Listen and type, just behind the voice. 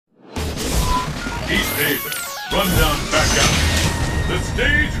David, run down back out. The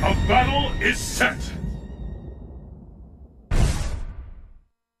stage of battle is set.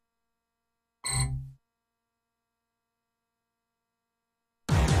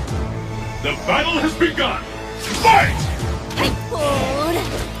 The battle has begun. Fight!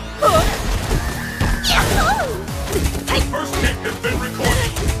 First hit has been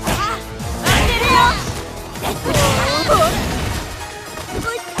recorded.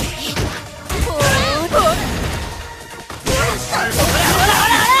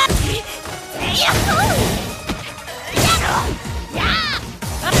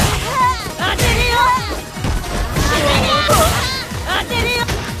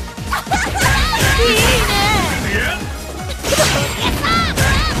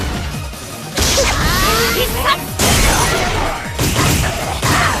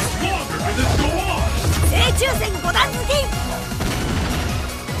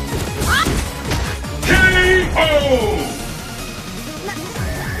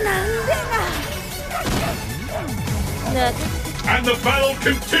 And the battle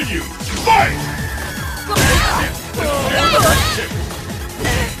continues. Fight!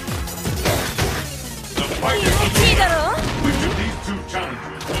 The fight is underway. Which of these two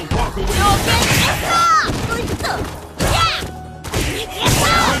challengers will walk away?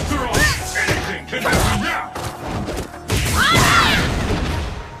 After all, anything can happen now.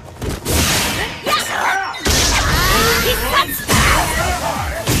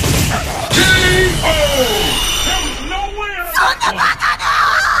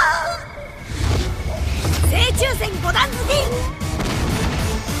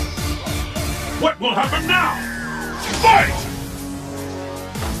 What will happen now? Fight!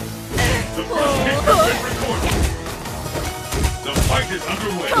 The first hit has been recorded. The fight is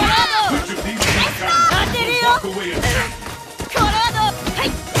underway. Which of these two champions will walk away as champion?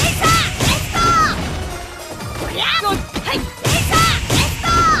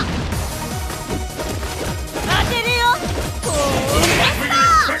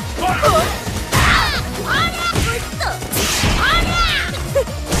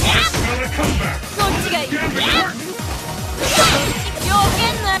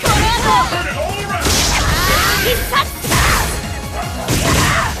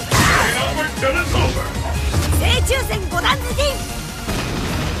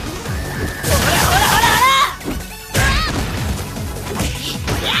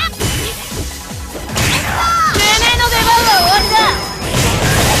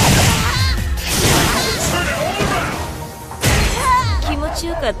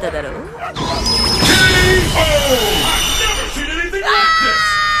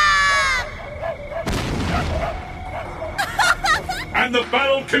 And the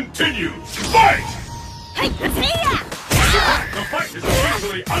battle continues. Fight! The fight is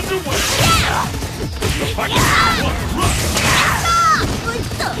officially underway. The fight is one rush.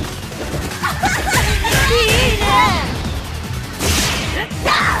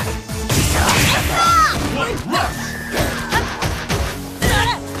 One rush.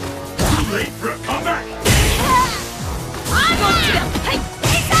 Too late for a comeback.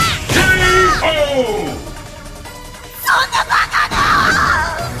 KO!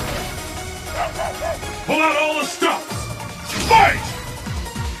 Pull out all the stops! Fight!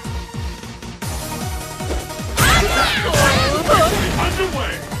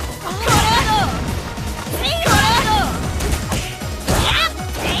 Underway!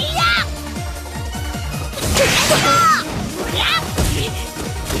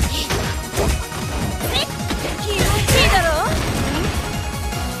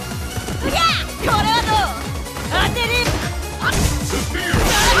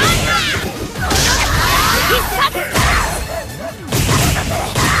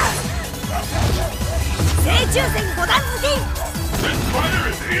 This fighter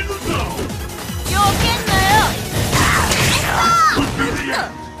is in the zone!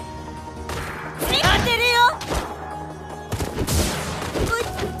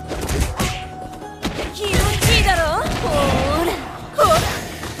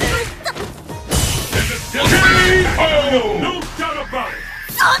 No doubt about it!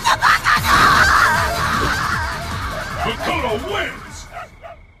 Makoto wins!